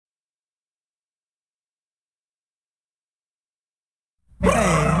Hey,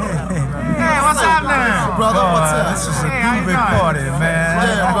 what's happening? Brother, what's up? This is a groovy party, man.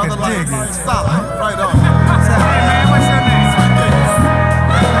 Yeah, brother, I can dig like, it. stop. Right on. Hey, man, what's your name?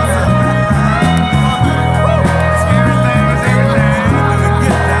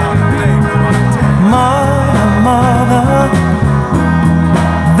 Mother,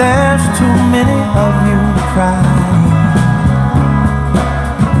 there's too many of you crying.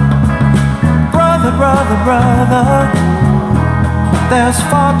 Brother, there's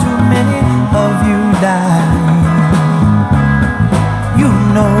far too many of you dying. You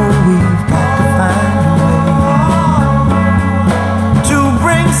know we've got to find a way to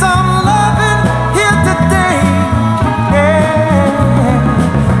bring some loving here today. Yeah.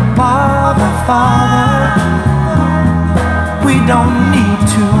 Father, we don't need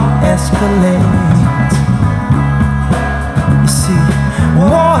to escalate. You see,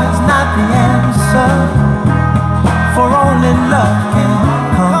 war is not the answer, for only love can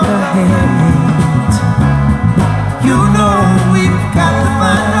conquer hate. You know we've got to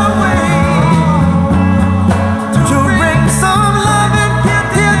find a way to bring some loving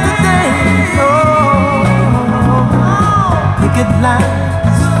here today. Oh, picket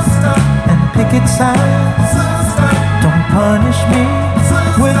lines and picket signs. Don't punish me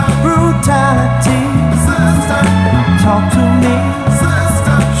with brutality. Talk to me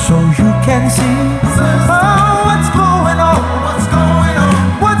so you can see. Oh, what's going on? What's going on?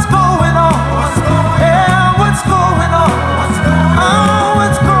 What's going on? Yeah, what's going on? Oh,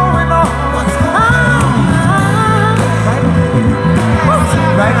 what's going on?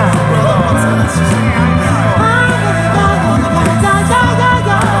 Right on.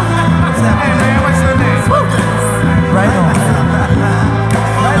 Hey, man, what's your name? Right on.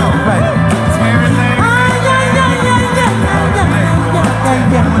 Right on. Everything.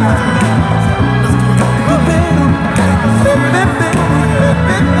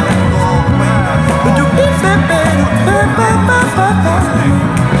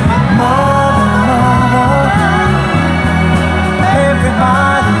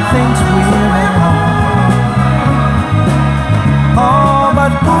 Everybody thinks we're at home. Oh,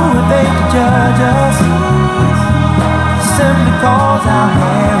 but who are they to judge us? Simply cause our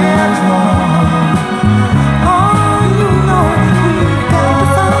hair is long. Oh, you know we've got to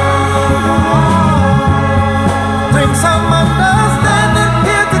find a way. Bring some understanding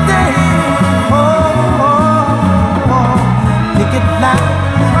here today. Oh, picket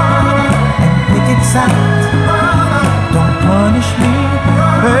lines and picket signs. Don't punish me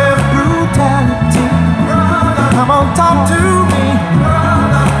with brutality. Come on, talk to me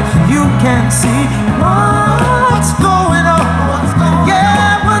so you can see what's going on.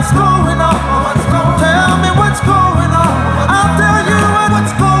 Yeah, what's going on? Tell me what's going on. I'll tell you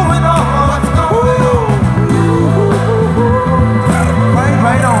what's going on.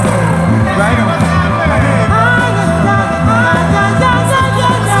 Right on. Right on.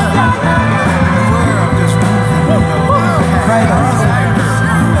 Right on.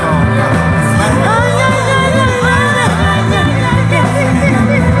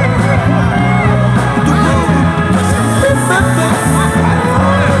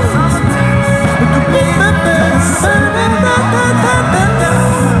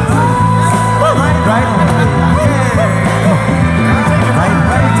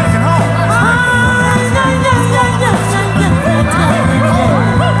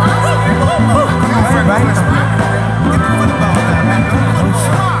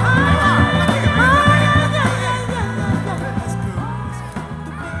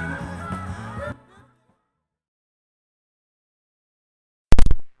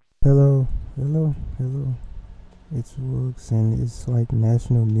 Hello. It's Wooks, and it's like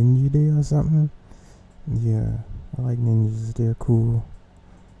National Ninja Day or something. Yeah, I like ninjas, they're cool.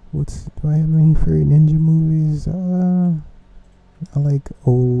 Do I have any favorite ninja movies? I like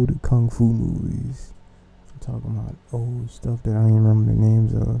old kung fu movies. I'm talking about old stuff that I don't even remember the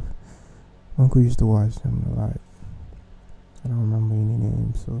names of. Uncle used to watch them a lot. I don't remember any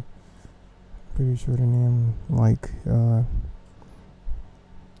names, so pretty sure the name like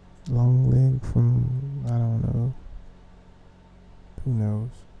Long Leg from, I don't know, who knows.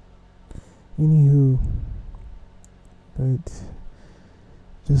 Anywho, but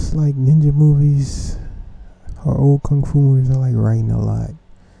just like ninja movies or old kung fu movies, I like writing a lot.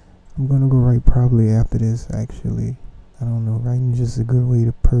 I'm gonna go write probably after this, actually. I don't know, writing is just a good way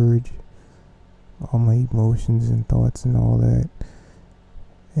to purge all my emotions and thoughts and all that.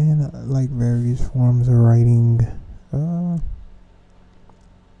 And I like various forms of writing,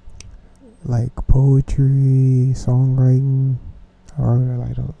 like poetry, songwriting. I wrote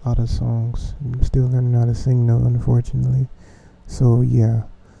like a lot of songs. I'm still learning how to sing though, unfortunately. So yeah,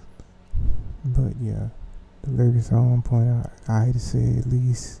 but yeah, the lyrics are on point. I had to say at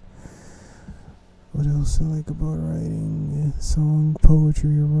least. What else I like about writing? Song,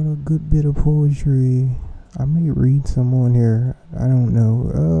 poetry. I wrote a good bit of poetry. I may read some on here. I don't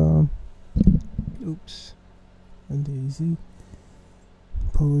know. Oops. A daisy.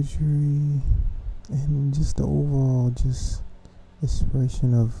 Poetry. And just the overall just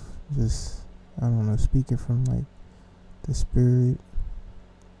expression of just, I don't know, speaking from like the spirit.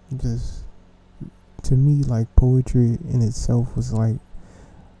 Just, to me, like poetry in itself was like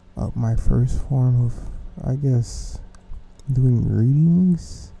my first form of, I guess, doing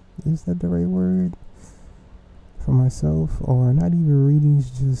readings. Is that the right word? For myself, or not even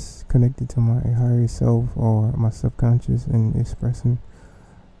readings, just connected to my higher self or my subconscious and expressing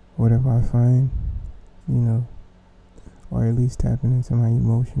whatever I find, or at least tapping into my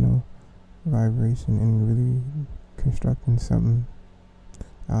emotional vibration and really constructing something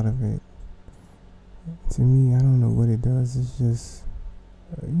out of it. To me, I don't know what it does. It's just,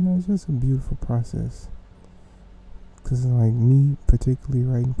 it's just a beautiful process. Because, like, me particularly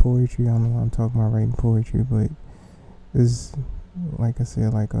writing poetry, I don't know why I'm talking about writing poetry, but it's, like I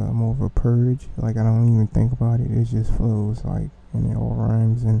said, like more of a purge. Like, I don't even think about it. It just flows, like, and it all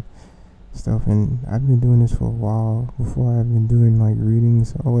rhymes and stuff. And I've been doing this for a while before I've been doing, like,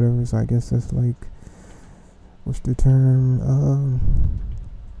 readings or whatever. So I guess that's, like, what's the term?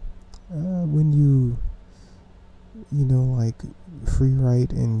 When you like, free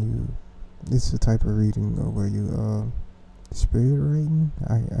write and it's a type of reading where you, spirit writing.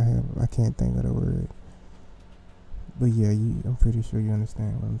 I can't think of the word. But yeah, I'm pretty sure you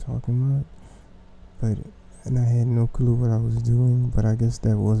understand what I'm talking about. And I had no clue what I was doing, but I guess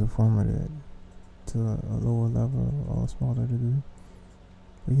that was a form of that to a lower level or a smaller degree.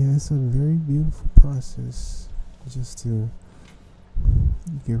 But yeah, it's a very beautiful process just to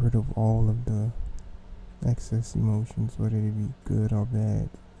get rid of all of the excess emotions, whether they be good or bad,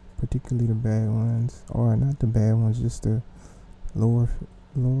 particularly the bad ones, or not the bad ones, just the lower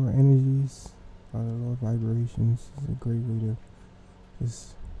energies or the lower vibrations. Is a great way to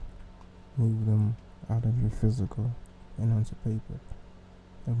just move them out of your physical and onto paper.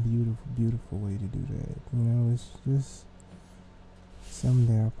 A beautiful, beautiful way to do that. It's just something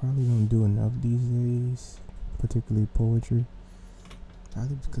that I probably don't do enough these days, particularly poetry.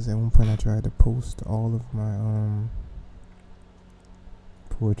 Probably because at one point I tried to post all of my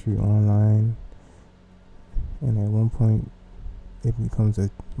poetry online, and at one point it becomes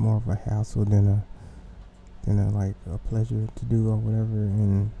more of a hassle than a like a pleasure to do or whatever,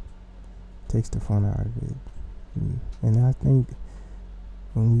 and takes the fun out of it. And I think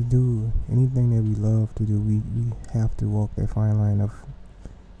when we do anything that we love to do, we have to walk that fine line of,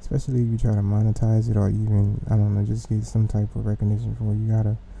 especially if you try to monetize it or even, I don't know, just get some type of recognition for it. You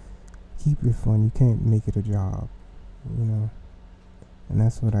gotta keep it fun. You can't make it a job, and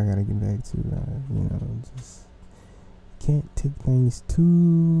that's what I gotta get back to. Just can't take things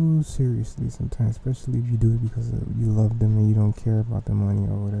too seriously sometimes, especially if you do it because you love them and you don't care about the money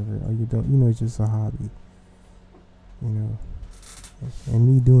or whatever, or you don't, it's just a hobby, And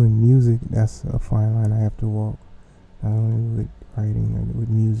me doing music, that's a fine line I have to walk, not only with writing and with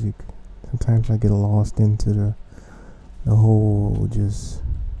music. Sometimes I get lost into the whole just,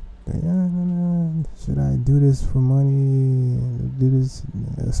 should I do this for money, do this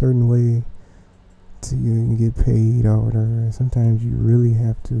a certain way to get paid or whatever. Sometimes you really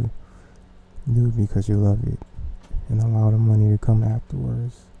have to do it because you love it and allow the money to come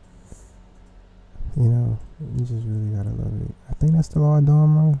afterwards. You just really gotta love it. I think that's the law of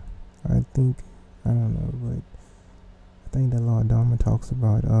Dharma. I don't know, but I think the law of Dharma talks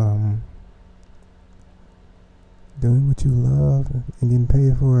about doing what you love and getting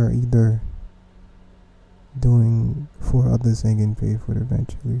paid for it, either doing for others and getting paid for it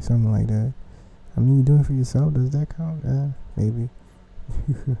eventually, something like that. I mean, you're doing it for yourself, does that count? Maybe.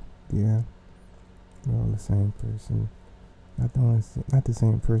 Yeah, we're all the same person. Not the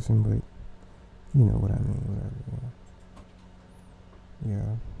same person, but you know what I mean, whatever.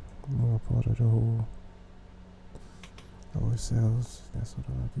 Yeah, we're a part of the whole ourselves. That's what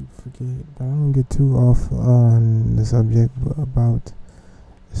a lot of people forget. But I don't get too off on the subject about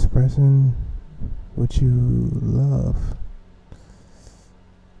expressing what you love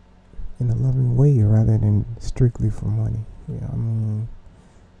in a loving way rather than strictly for money. Yeah, I mean,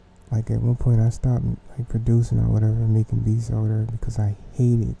 like at one point I stopped like producing or whatever, making beats or whatever, because I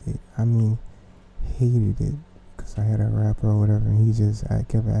hated it. I mean, hated it, because I had a rapper or whatever, and I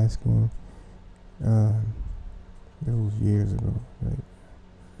kept asking, those years ago,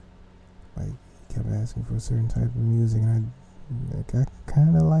 like he kept asking for a certain type of music, and Like I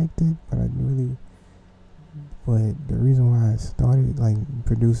kind of liked it, but but the reason why I started like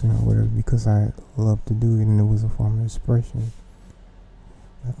producing or whatever because I love to do it and it was a form of expression.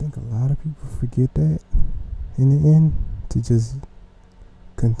 I think a lot of people forget that in the end to just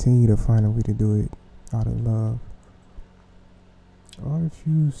continue to find a way to do it out of love. Or if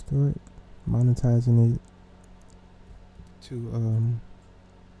you start monetizing it to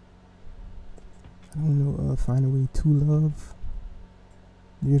I don't know, find a way to love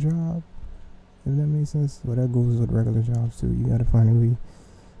your job. If that makes sense. Well, that goes with regular jobs too. You gotta find a way,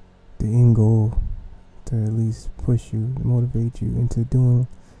 the end goal, to at least push you, motivate you into doing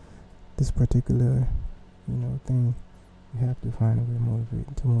this particular, thing. You have to find a way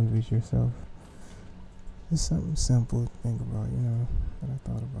to motivate yourself. It's something simple to think about, that I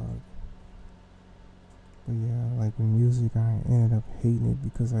thought about. But yeah, like with music, I ended up hating it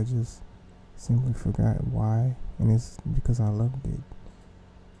because I just simply forgot why, and it's because I loved it.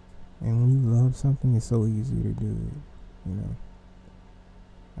 And when you love something, it's so easy to do it,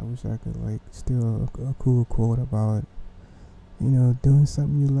 I wish I could like steal a cool quote about, doing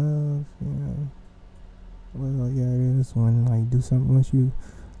something you love, Well, yeah, it is one. Like, do something once you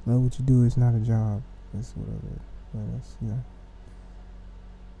love what you do. It's not a job. That's whatever. Yeah.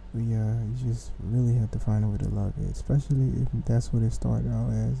 But yeah, you just really have to find a way to love it, especially if that's what it started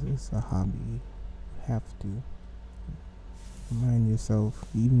out as. It's a hobby. You have to remind yourself,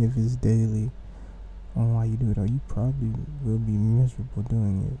 even if it's daily, on why you do it, or you probably will be miserable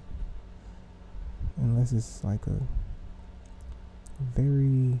doing it. Unless it's like a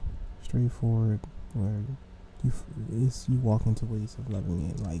very straightforward where you walk into ways of loving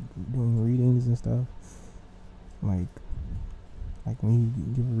it, like doing readings and stuff. Like when you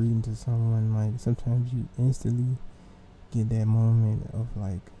give a reading to someone, like sometimes you instantly get that moment of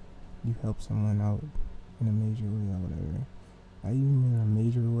like you help someone out in a major way or whatever. Not even in a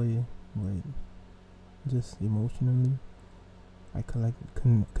major way, but just emotionally. Like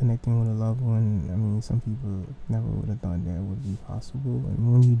connecting with a loved one. I mean, some people never would have thought that would be possible,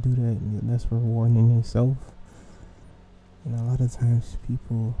 and when you do that, that's rewarding in itself. And a lot of times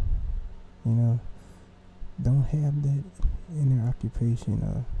people, don't have that in their occupation,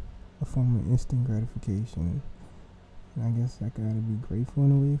 a form of instant gratification. And I guess I gotta be grateful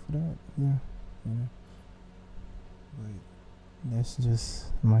in a way for that, yeah. But that's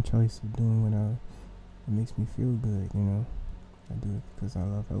just my choice of doing what makes me feel good, I do it because I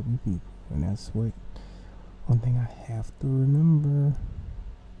love helping people, and that's one thing I have to remember,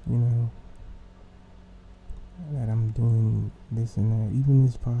 that I'm doing this and that, even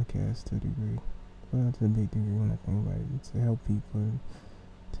this podcast to a degree, well, to a big degree when I think about it, to help people,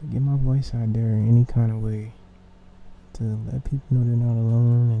 to get my voice out there in any kind of way, to let people know they're not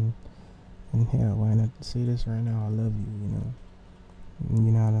alone, and hell, why not say this right now, I love you,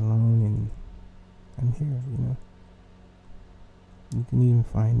 you're not alone, and I'm here, You can even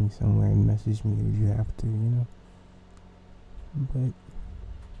find me somewhere and message me if you have to, But,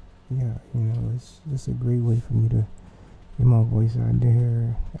 yeah, it's just a great way for me to get my voice out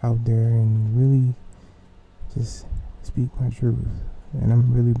there, and really just speak my truth. And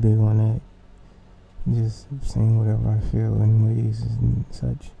I'm really big on that. Just saying whatever I feel in ways and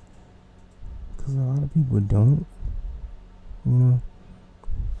such. Because a lot of people don't,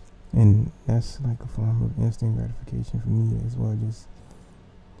 And that's like a form of instant gratification for me as well, just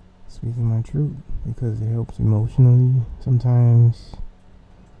speaking my truth, because it helps emotionally sometimes,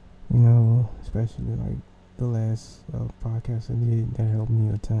 especially like the last podcast I did, that helped me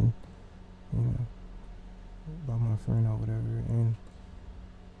a ton, about my friend or whatever, and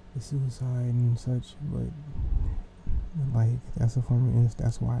the suicide and such, but like that's a form of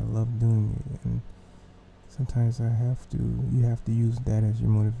that's why I love doing it. And sometimes you have to use that as your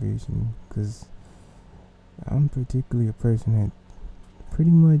motivation, because I'm particularly a person that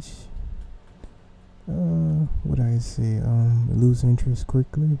pretty much, lose interest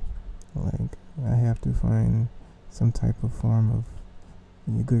quickly. Like, I have to find some type of form of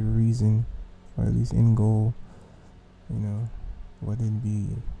a good reason, or at least end goal, whether it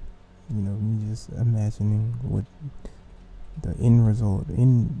be, me just imagining what the end result, the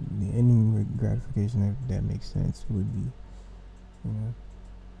ending gratification, if that makes sense, would be,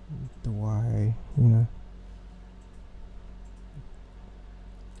 the why,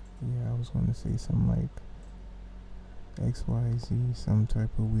 Yeah, I was going to say something like XYZ, some type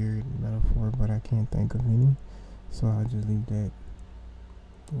of weird metaphor, but I can't think of any, so I'll just leave that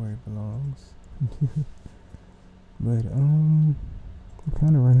where it belongs. But, I'm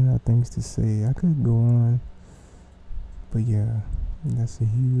kind of running out of things to say. I could go on, but yeah, that's a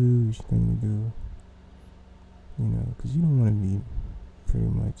huge thing to do. you know, because you don't want to be pretty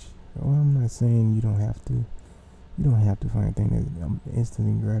much. Well, I'm not saying you don't have to. You don't have to find a thing that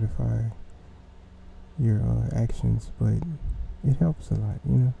instantly gratify your actions, but it helps a lot,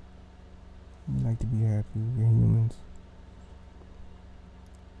 you know. You like to be happy. We're humans.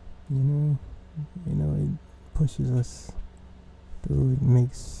 You know, it pushes us through. It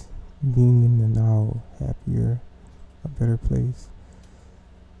makes being in the now happier, a better place.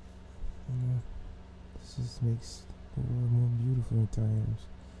 You know, this just makes the world more beautiful at times.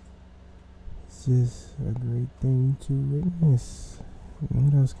 It's just a great thing to witness.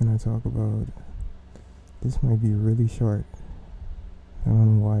 What else can I talk about? This might be really short. I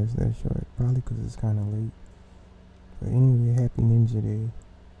don't know why it's that short. Probably because it's kind of late. But anyway, happy Ninja Day.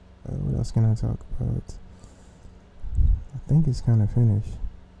 What else can I talk about? I think it's kind of finished.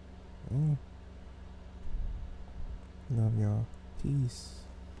 Yeah. Love y'all. Peace.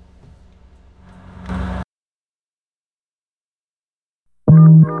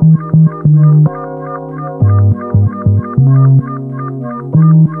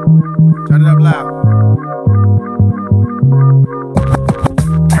 Turn it up loud.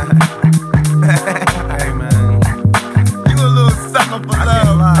 Hey man, you a little sucker for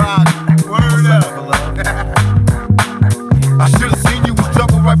love. Word up. I should've seen you was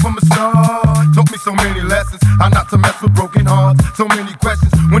trouble right from the start. Taught me so many lessons, how not to mess with broken hearts. So many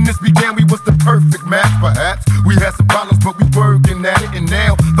questions. When this began, we was the perfect match. Perhaps we had some problems, but we working at it. And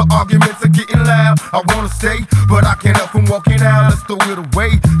now the arguments are getting loud. I wanna stay, but I can't help from walking out. Let's throw it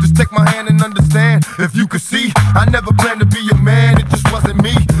away. Just take my hand and understand. If you could see, I never planned to be a man. It just wasn't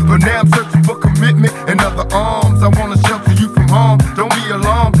me. But now I'm searching for commitment and other arms. I wanna shelter you from harm. Don't be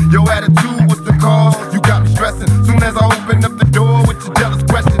alarmed. Your attitude was the cause. You got me stressing. Soon as I open up the door with your jealous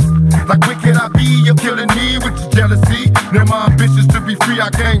questions, like when can I be? You're killing me with your jealousy. Now my ambitions to be free, I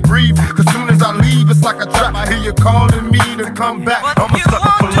can't breathe. Cause soon as I leave, it's like a trap. I hear you calling me to come back. I'm a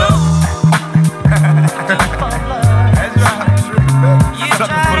sucker for love. That's right. You Sucker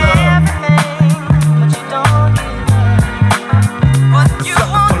try for love. everything, but you don't get love. What you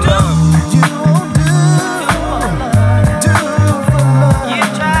Sucker won't for do, love. You won't do for love. you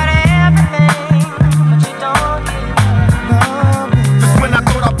tried everything, but you don't get love. Just when I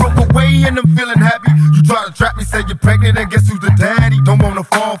thought I broke away and I'm feeling happy, you try to trap me, say you're pregnant, and guess who's the daddy? Don't wanna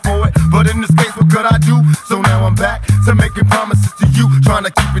fall for it, but in this case, what could I do? So now I'm back to making promises to you, trying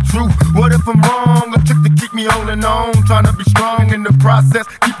to keep it true. What if I'm wrong? A trick to keep me holding on, trying to be strong in the process,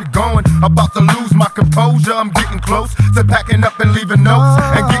 keep it going. About to lose my composure, I'm getting close to packing up and leaving notes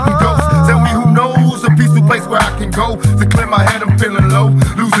and getting ghosts. Tell me who knows a peaceful place where I can go to clear my head. I'm feeling low,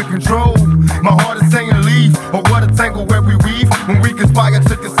 losing control. My heart is saying leave, or what a tangle where we weave when we conspire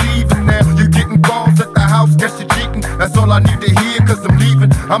to conceive. And now you're getting calls at the house, guess you're cheating. That's all I need to hear, cause I'm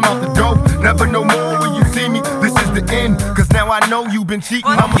leaving. I'm out the door, never no more when you see me. This is the end, cause now I know you've been cheating.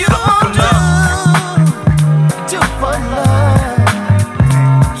 What I'm a you sucker for won't love. Do for love.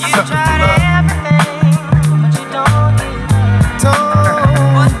 You Sucker for tried love. everything, but you don't get love.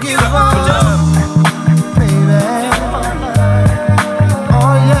 Don't What you give won't do, up, baby.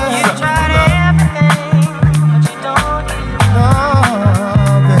 Oh you yeah. tried everything, but you don't get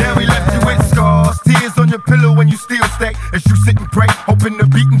love. Oh, Now we left you with scars, tears on your pillow when you still stay. As you sit and pray, hoping the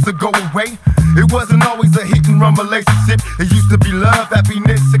beatings will go away. It wasn't always a hit and run relationship. It used to be love,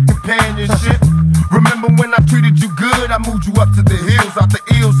 happiness, and companionship. Remember when I treated you good? I moved you up to the hills, out the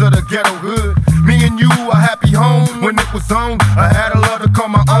ills of the ghetto hood. Me and you, a happy home when it was on. I had a love to call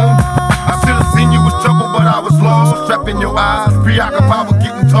my own. I should have seen you was trouble, but I was lost. Trapped in your eyes, preoccupied with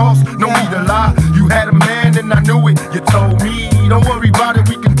getting tossed. No need to lie, you had a man and I knew it. You told me, don't worry about it,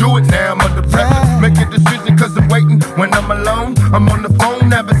 we can do it. Now I'm under pressure, make a decision cause I'm waiting. When I'm alone, I'm on the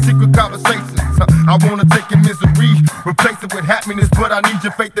phone having secret conversations. I wanna take your misery, replace it with happiness, but I need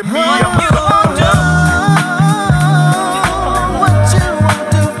your faith in me. I'm a sucker